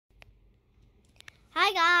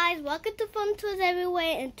Hi guys, welcome to Fun Toys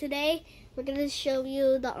Everywhere, and today we're going to show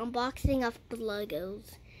you the unboxing of the Legos.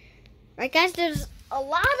 Right guys, there's a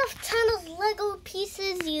ton of Lego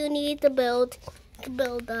pieces you need to build. You can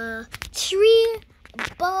build a tree,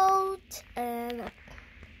 a boat, and a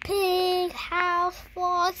pig, house,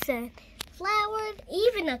 fox, and flower,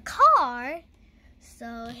 even a car.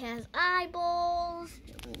 So it has eyeballs,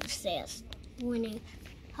 it says winning,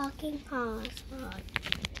 Hawking Hazard.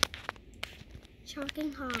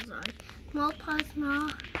 Shocking Hazard. Small pot, small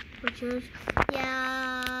pictures.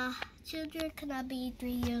 Yeah, children cannot be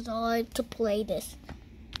 3 years old to play this.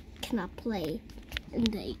 Cannot play, and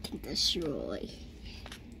they can destroy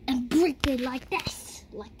and break it like this,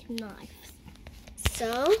 like knives.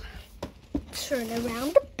 So turn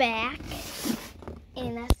around the back,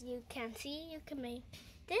 and as you can see, you can make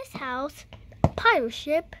this house, a pirate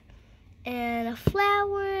ship, and a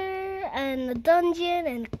flower, and a dungeon,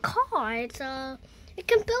 and a car. So you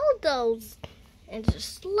can build those and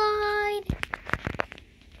just slide.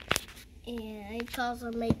 And you can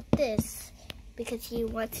also make this because he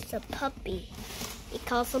wants a puppy. You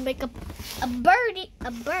can also make a bird,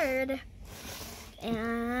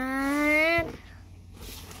 and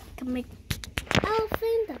you can make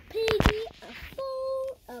elephant, a piggy, a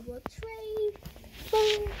phone, a train,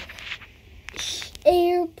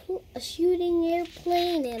 a shooting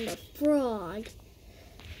airplane, and a frog.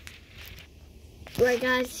 Right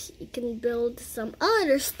guys, you can build some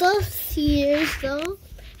other stuff here, so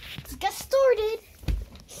let's get started.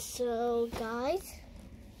 So guys,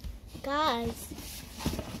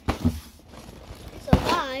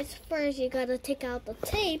 first you gotta take out the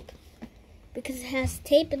tape, because it has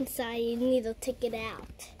tape inside. You need to take it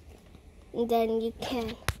out, and then you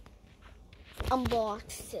can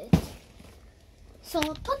unbox it. So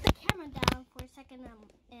put the camera down for a second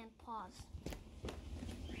and pause.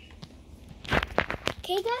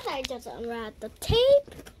 Okay guys, I just unwrapped the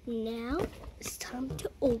tape. Now it's time to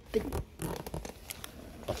open.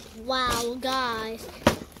 Wow guys,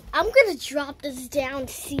 I'm gonna drop this down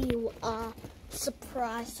to see you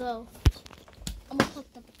surprise. So I'm gonna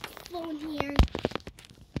put the phone here.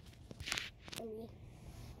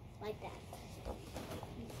 Like that.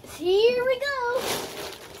 Here we go.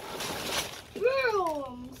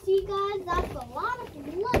 Boom! See guys, that's a lot of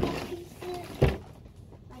Lego pieces.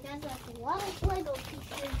 I guess that's a lot of Lego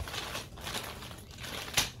pieces.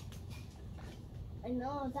 I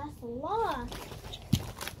know, that's a lot.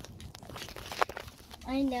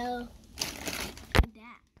 I know.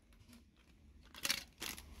 That.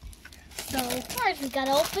 So first we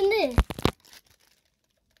gotta open this.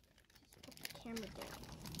 Just put the camera down.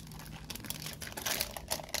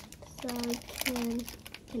 So I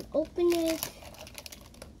can open it.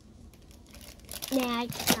 Nah, I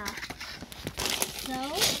cannot. So,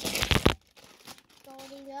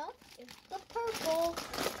 starting up is the purple.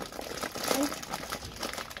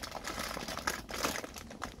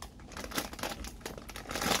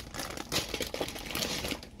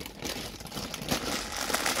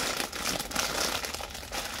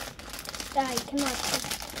 I cannot take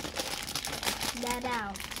that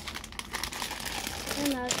out.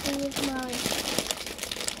 And I can use my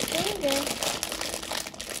finger.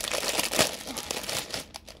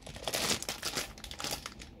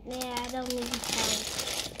 Yeah, I don't need to tell.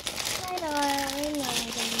 I know I don't need to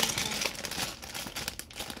tell.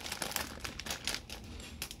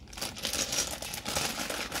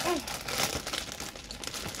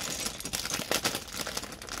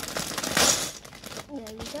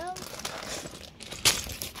 There we go.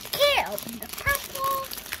 Okay, open the purple.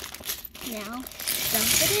 Now,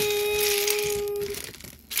 dump it in.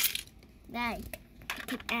 Now, I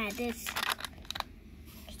can add this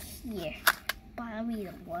here. I really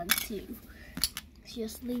don't want to.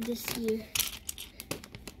 Just leave this here.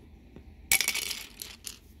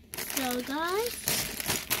 So guys,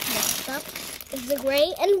 next up is the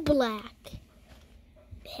gray and black.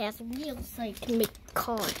 It has wheels so you can make a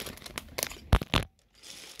car.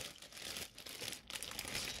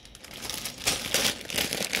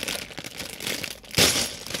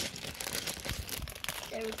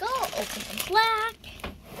 There we go. Open the black.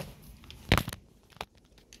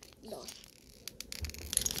 No.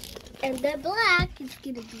 And the black is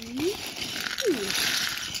gonna be huge.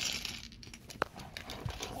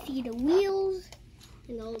 See the wheels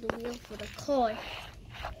and all the wheels for the car.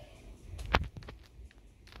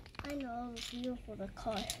 I know all the wheels for the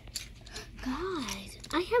car. Guys,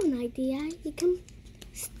 I have an idea. You can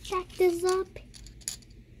stack this up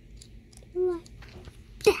like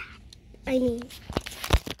that. I mean,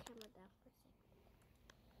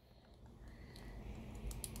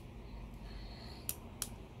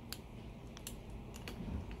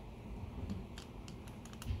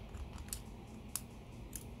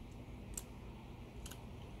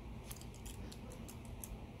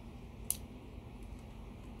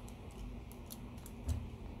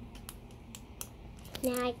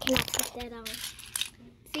 Now I cannot put that on.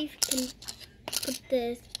 See if we can put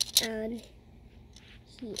this on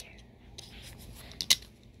here.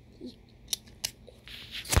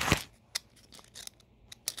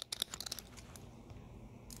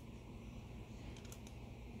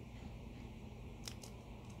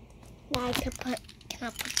 Now I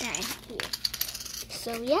cannot put that in here.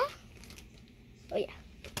 So yeah. Oh yeah.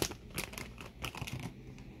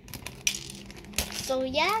 So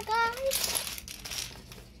yeah, guys.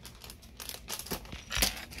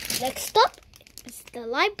 Next up is the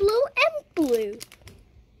light blue and blue.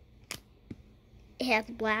 It has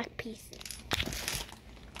black pieces.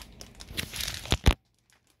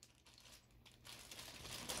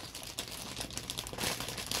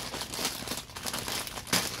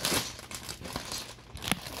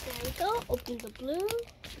 There we go. Open the blue.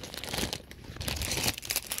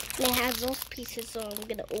 And it has those pieces, so I'm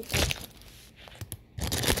gonna open.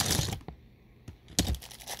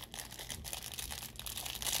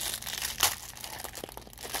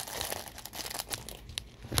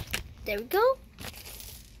 There we go.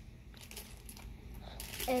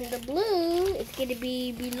 And the blue is going to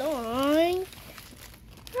belong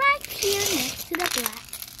right here next to the black.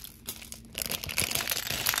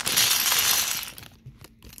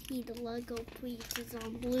 See the Lego pieces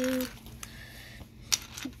on blue.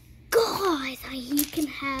 Guys,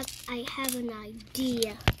 I have an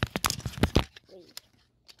idea. Wait.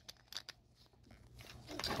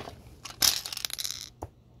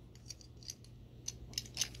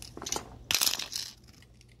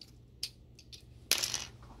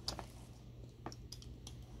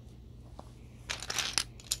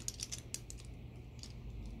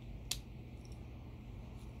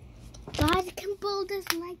 Guys, I can build this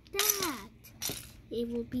like that. It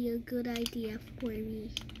will be a good idea for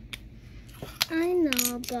me. I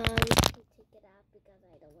know, but we can take it out because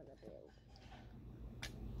I don't want to build.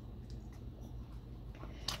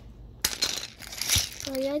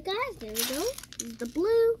 So yeah, guys, there we go. The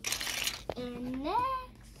blue. And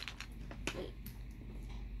next,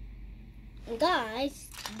 and guys,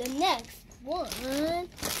 the next one is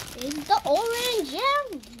the orange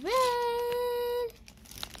and red.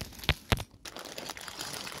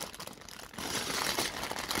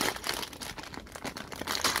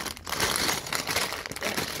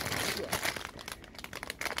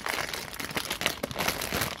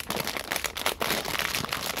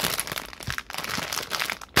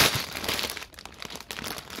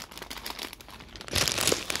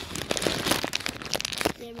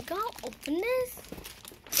 There we go. Open this,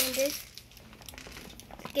 and this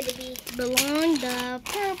is gonna belong the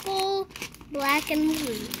purple, black, and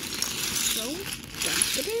blue. So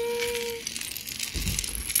dump it in.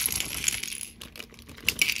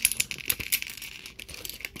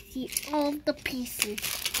 See all the pieces.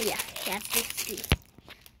 Oh yeah, that's this too.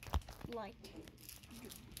 Like,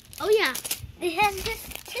 oh yeah, it has this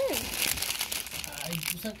too. Ay,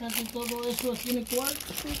 sacaste todo eso aquí en el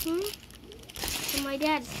cuarto. So my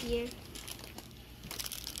dad's here.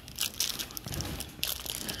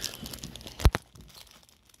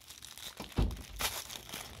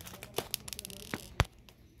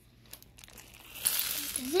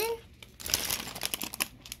 Is in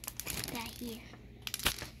that here.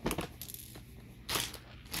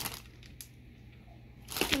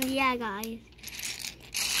 And yeah, guys.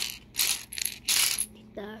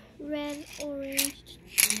 The red, orange.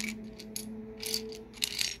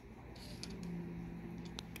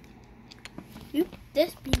 Oop,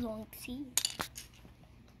 this belongs here.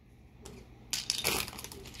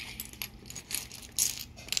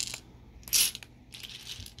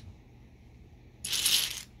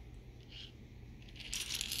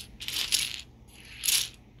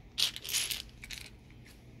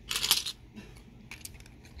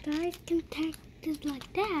 Guys can take this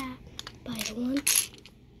like that, but I don't want.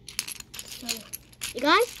 So, you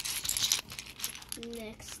guys,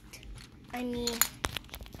 next, I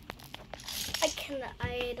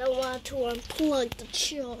don't want to unplug the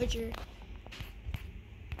charger.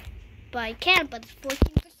 But I can, but it's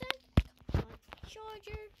 14%.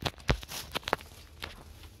 Charger.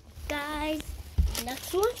 Guys,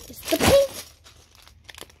 next one is the pink.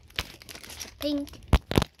 The pink.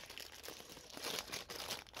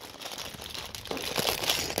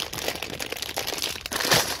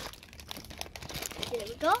 There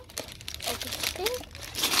we go. Open the pink.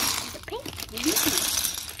 The pink.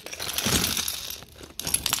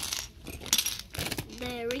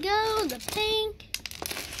 There we go, the pink.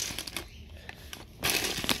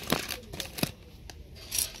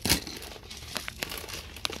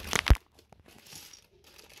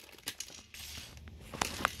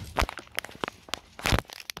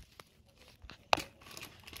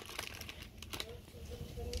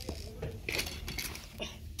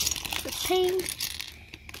 paint.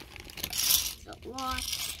 So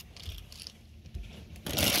watch.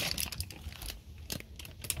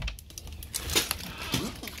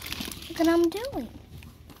 Look what I'm doing.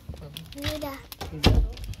 Mira.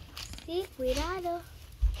 See, cuidado.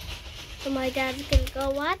 So my dad's gonna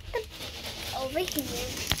go what? Over here.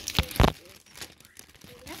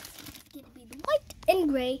 That's gonna be the white and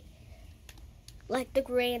gray. Like the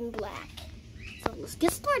gray and black. So let's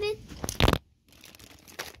get started.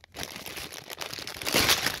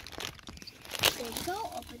 There we go.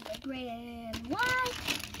 Open the gray and white.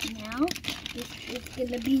 Now this is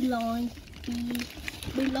gonna belong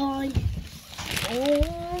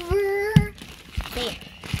over there.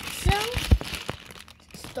 So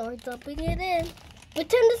start dumping it in.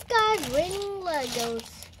 Pretend this guy's raining Legos.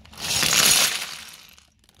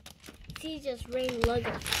 See, just rain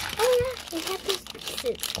Legos. Oh yeah, we have these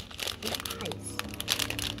pieces. The eyes.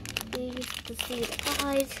 We used to see the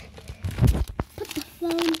eyes. Put the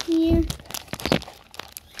phone here.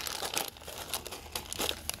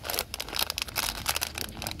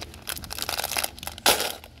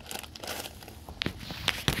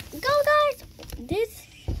 Go guys! This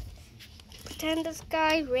pretend the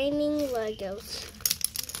sky raining Legos.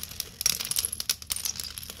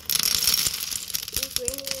 It's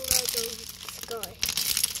raining Legos sky.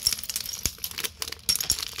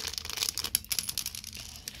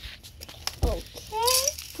 Okay,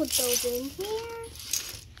 put those in here.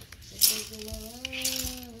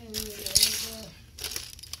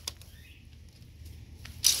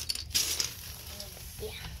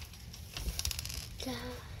 Yeah.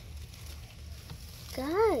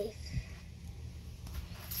 Guys.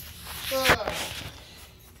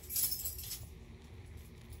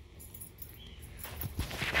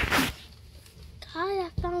 I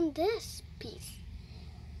found this piece.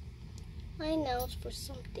 I know it's for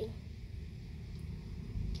something.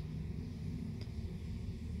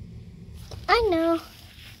 I know.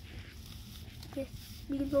 This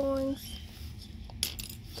belongs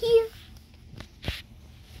here.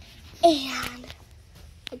 And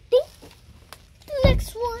I think the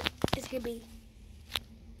next one is gonna be,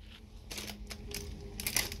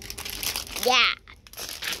 yeah,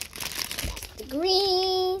 that's the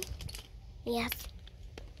green. Yes,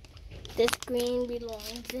 this green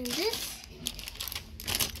belongs in this.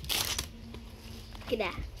 Look at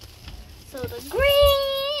that. So the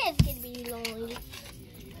green is gonna belong.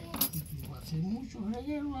 Hace mucho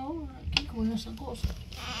reguero ahora aquí con esa cosa.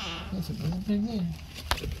 No se puede prender.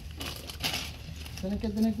 Tienes que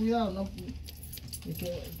tener cuidado, ¿no? Es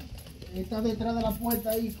que está detrás de la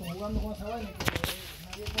puerta ahí, jugando con esa vaina,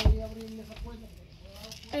 que nadie podía abrirle esa puerta.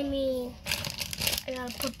 I mean, I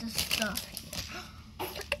gotta put this stuff.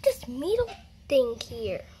 Look at this metal thing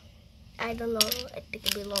here. I don't know. I think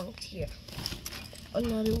it belongs here.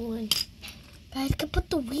 Another one. Guys, I can put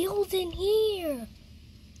the wheels in here.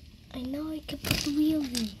 I know I can put the wheels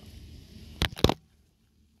in.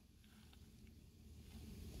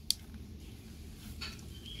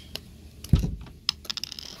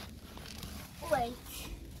 Wait.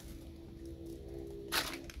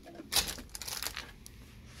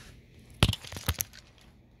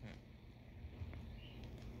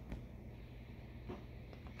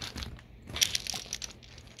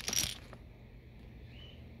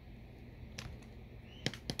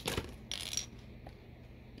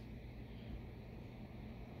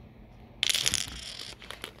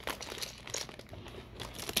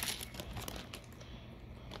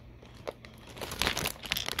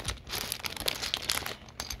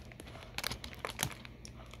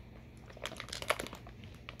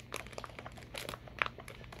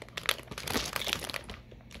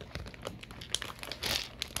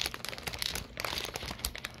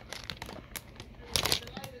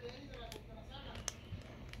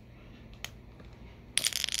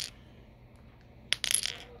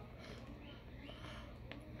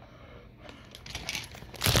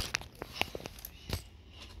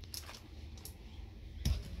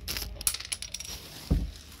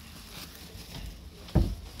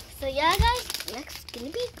 So yeah guys, next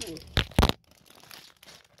gonna be green.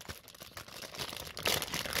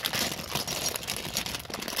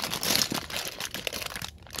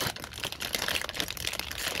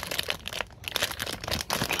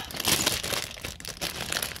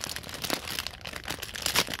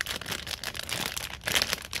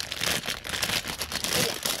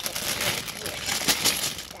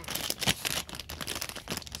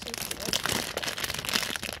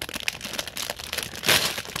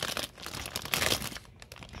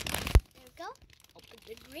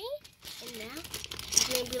 Green, and now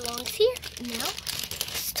green belongs here. Now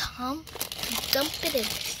it's time to dump it in.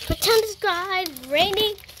 Pretend it's dry,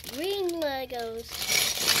 raining green Legos.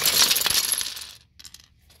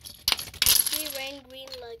 3 rain green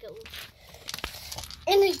Legos.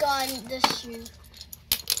 And I got the shoe.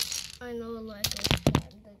 I know a Lego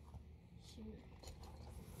got the shoe.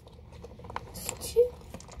 Shoe.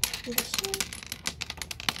 The shoe.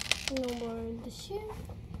 No more the shoe.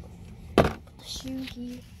 Put the shoe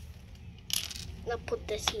here. Now put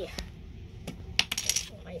this here.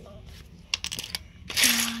 My mom.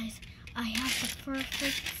 Guys, I have the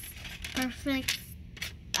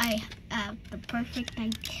perfect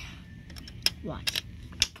idea. Watch.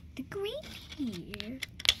 Put the green here.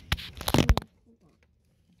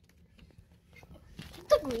 Put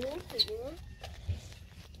the green here.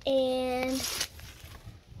 And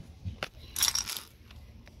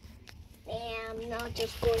I'm not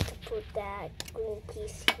just going to put that green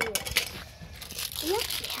piece here. Yep,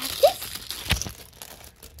 we have this.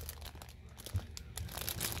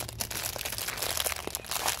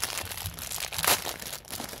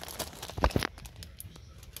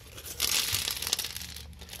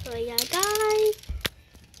 So yeah, guys,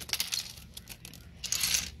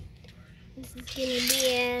 this is gonna be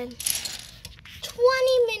a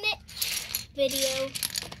 20-minute video.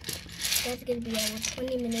 That's gonna be our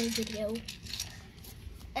 20-minute video.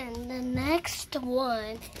 And the next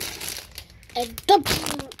one is the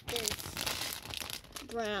blue is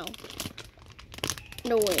brown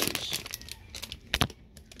and orange.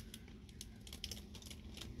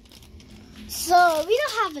 So we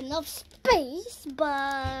don't have enough space,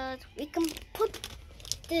 but we can put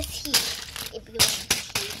this here if you want to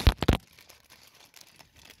see.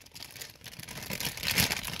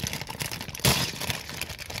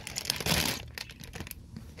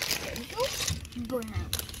 There we go. Brown.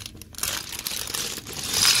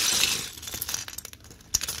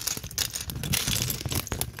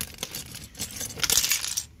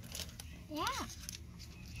 Yeah.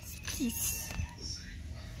 Peace.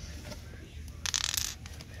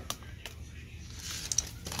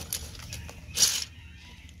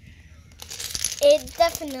 It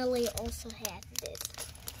definitely also has this.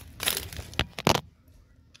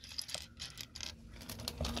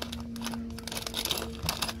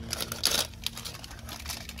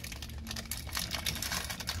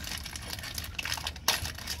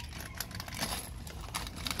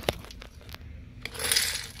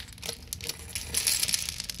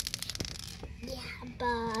 Yeah,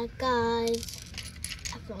 but guys,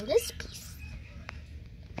 I found this piece.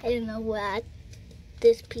 I don't know what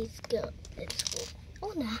this piece goes.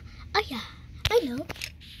 Oh no! Oh yeah! I know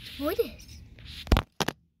what it is.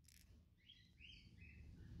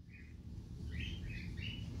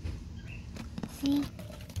 See?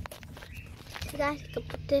 So guys, you can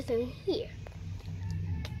put this in here.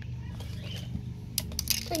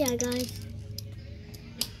 So yeah, guys.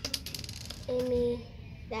 Give me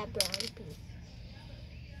that brown piece.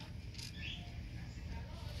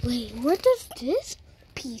 Wait, where does this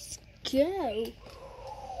piece go?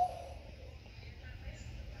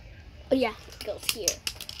 Oh yeah, it goes here,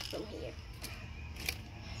 from here.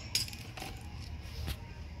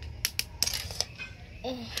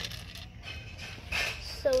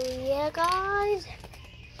 So yeah, guys.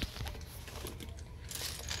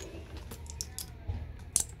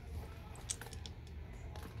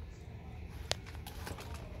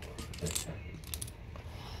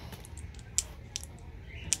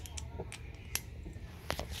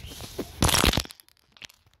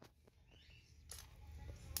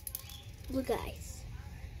 Look, guys.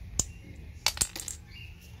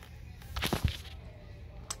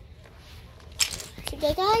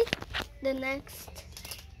 Okay, guys. The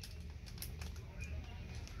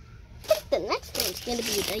next one's gonna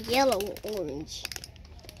be the yellow orange.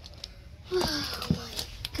 Oh my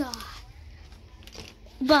god!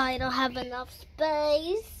 But I don't have enough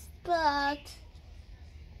space. But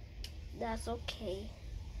that's okay.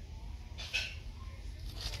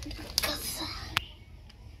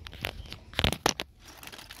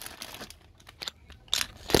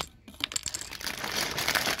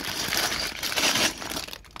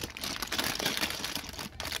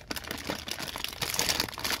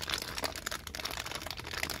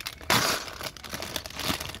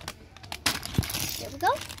 There we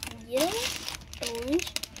go. Yellow, orange.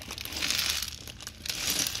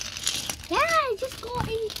 Yeah, I just got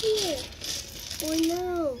in here. Oh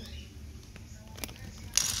no.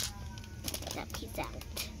 Get that piece out.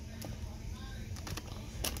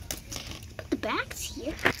 Put the bags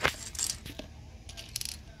here.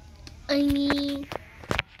 I mean,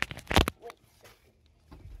 wait.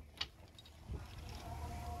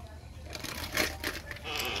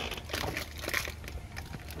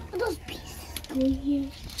 What are those pieces going here?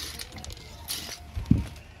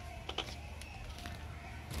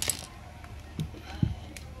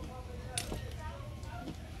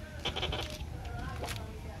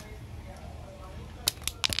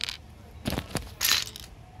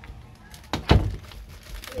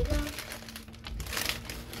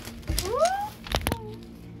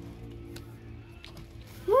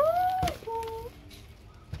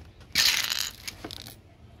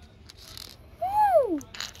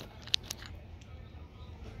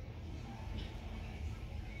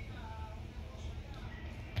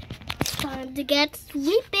 time to get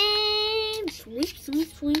sweeping. Sweep,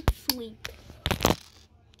 sweep, sweep, sweep.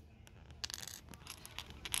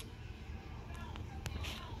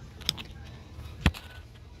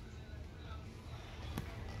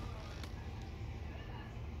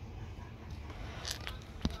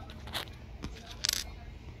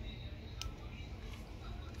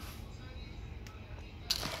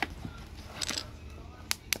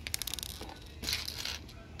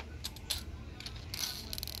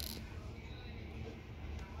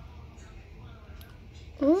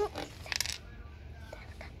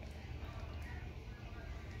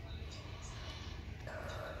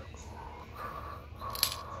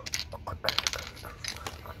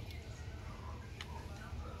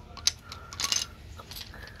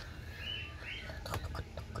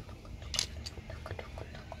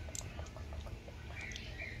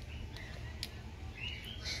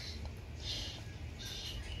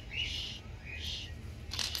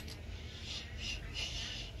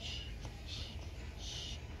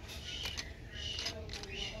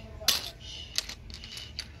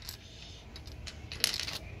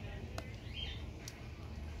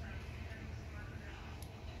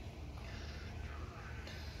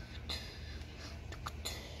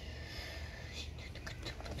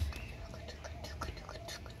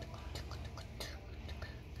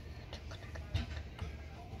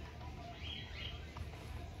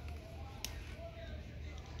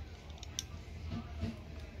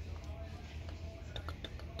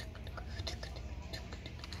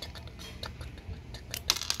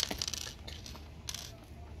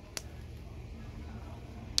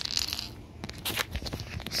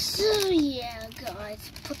 So yeah,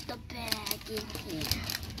 guys, put the bag in here.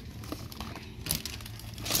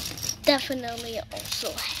 Definitely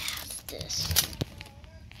also has this.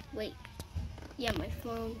 Wait, yeah, my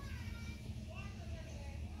phone.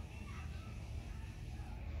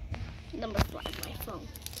 Number 5, my phone.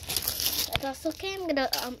 But that's okay. I'm gonna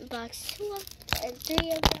unbox 2 and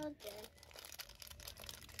 3 of them.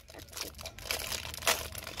 That's it.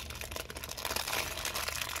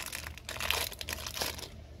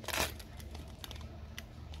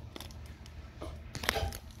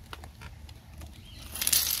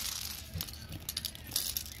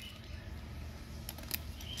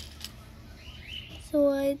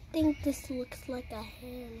 So I think this looks like a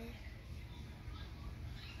hammer.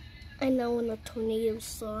 I know, in a tornado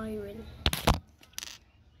siren.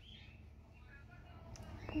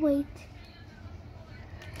 Wait.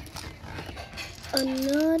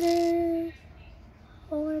 Another.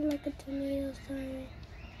 Or like a tornado siren.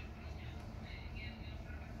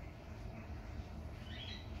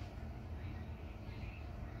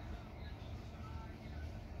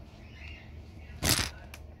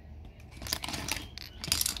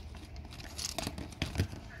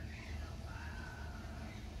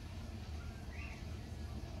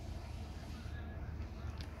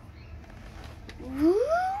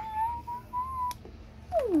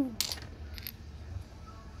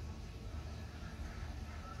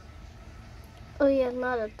 Oh yeah,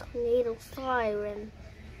 not a tornado siren.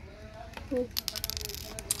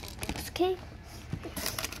 Okay.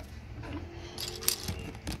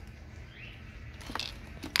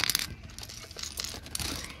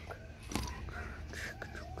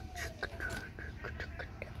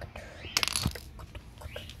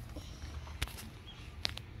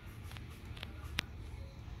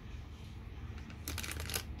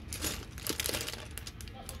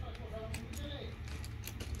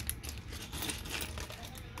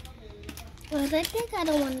 But I think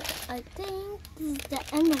I think this is the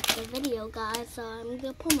end of the video, guys. So I'm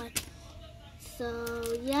gonna put my. So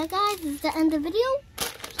yeah, guys, this is the end of the video.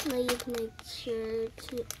 Please make sure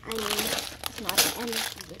to. I mean, it's not the end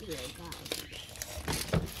of the video, guys.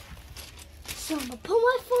 So I'm gonna put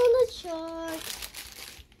my phone on charge.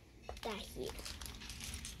 Put that here.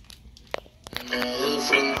 So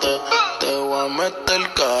Amanda's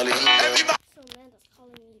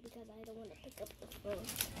calling me because I don't want to pick up the phone.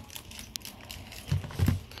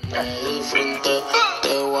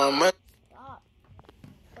 Stop.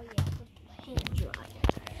 Oh yeah, put the hand dryer.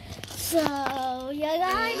 So yeah,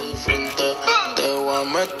 guys. Everybody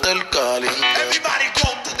go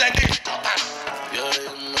to the disco.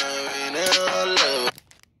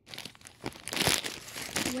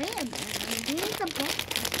 Wait a minute, I'm doing the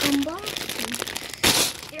unboxing.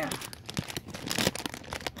 Yeah.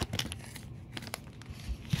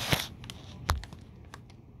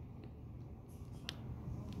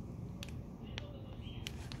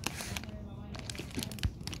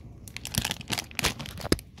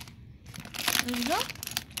 There we go.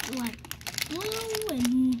 Like blue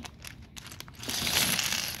and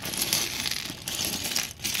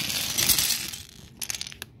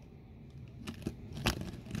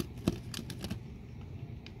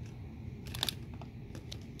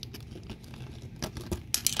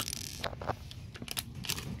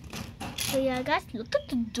So yeah, guys, look at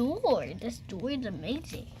the door. This door is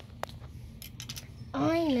amazing.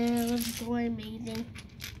 I know this door is amazing,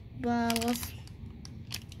 but let's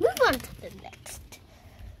move on to the next.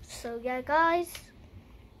 So yeah, guys,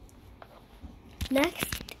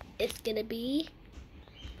 next is gonna be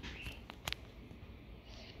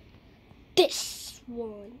this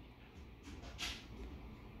one.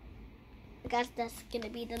 Guys, that's gonna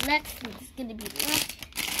be the next one. It's gonna be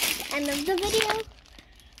the end of the video.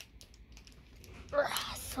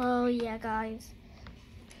 So yeah, guys,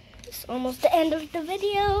 it's almost the end of the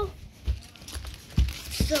video.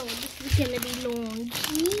 So this is gonna be long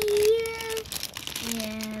here,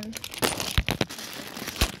 and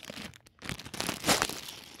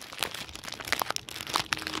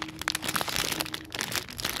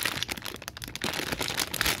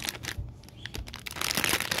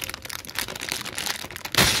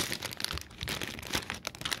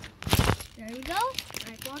there you go.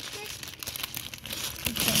 I watched it.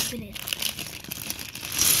 Dump it in.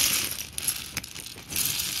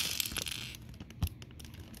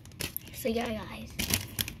 So yeah, guys.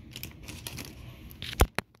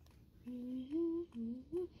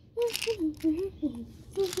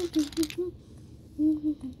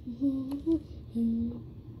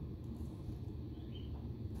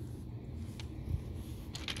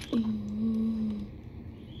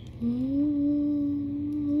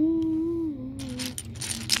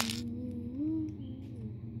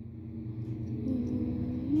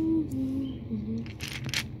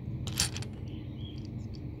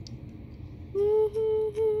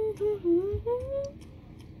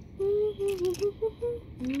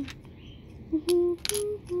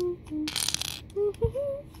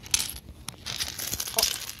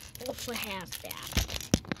 Also has that.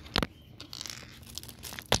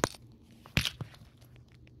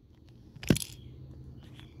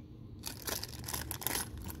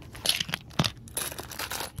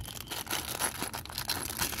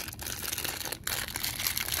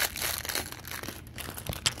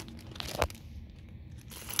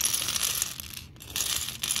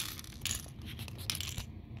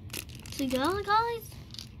 So yeah, guys,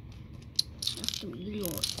 that's really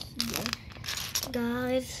awesome.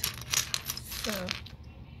 Guys, so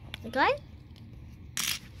guys,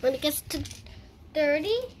 when it gets to 30,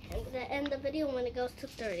 and the end of the video when it goes to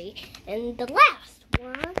 30, and the last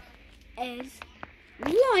one is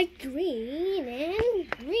light green and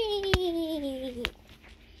green.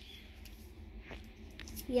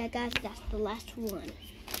 Yeah, guys, that's the last one.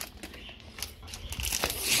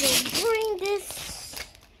 So bring this,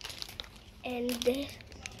 and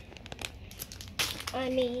I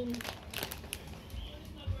mean,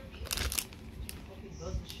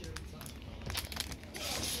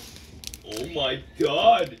 oh my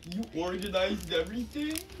god, you organized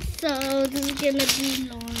everything? so this is gonna be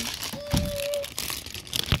long.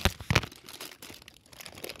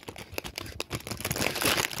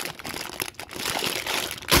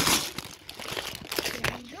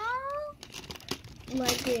 There you go.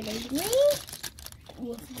 Light green and green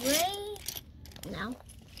with gray. Now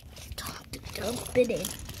it's time to dump it in.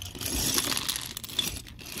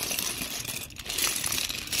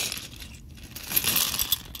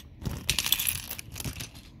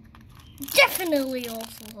 Definitely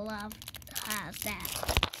also has that.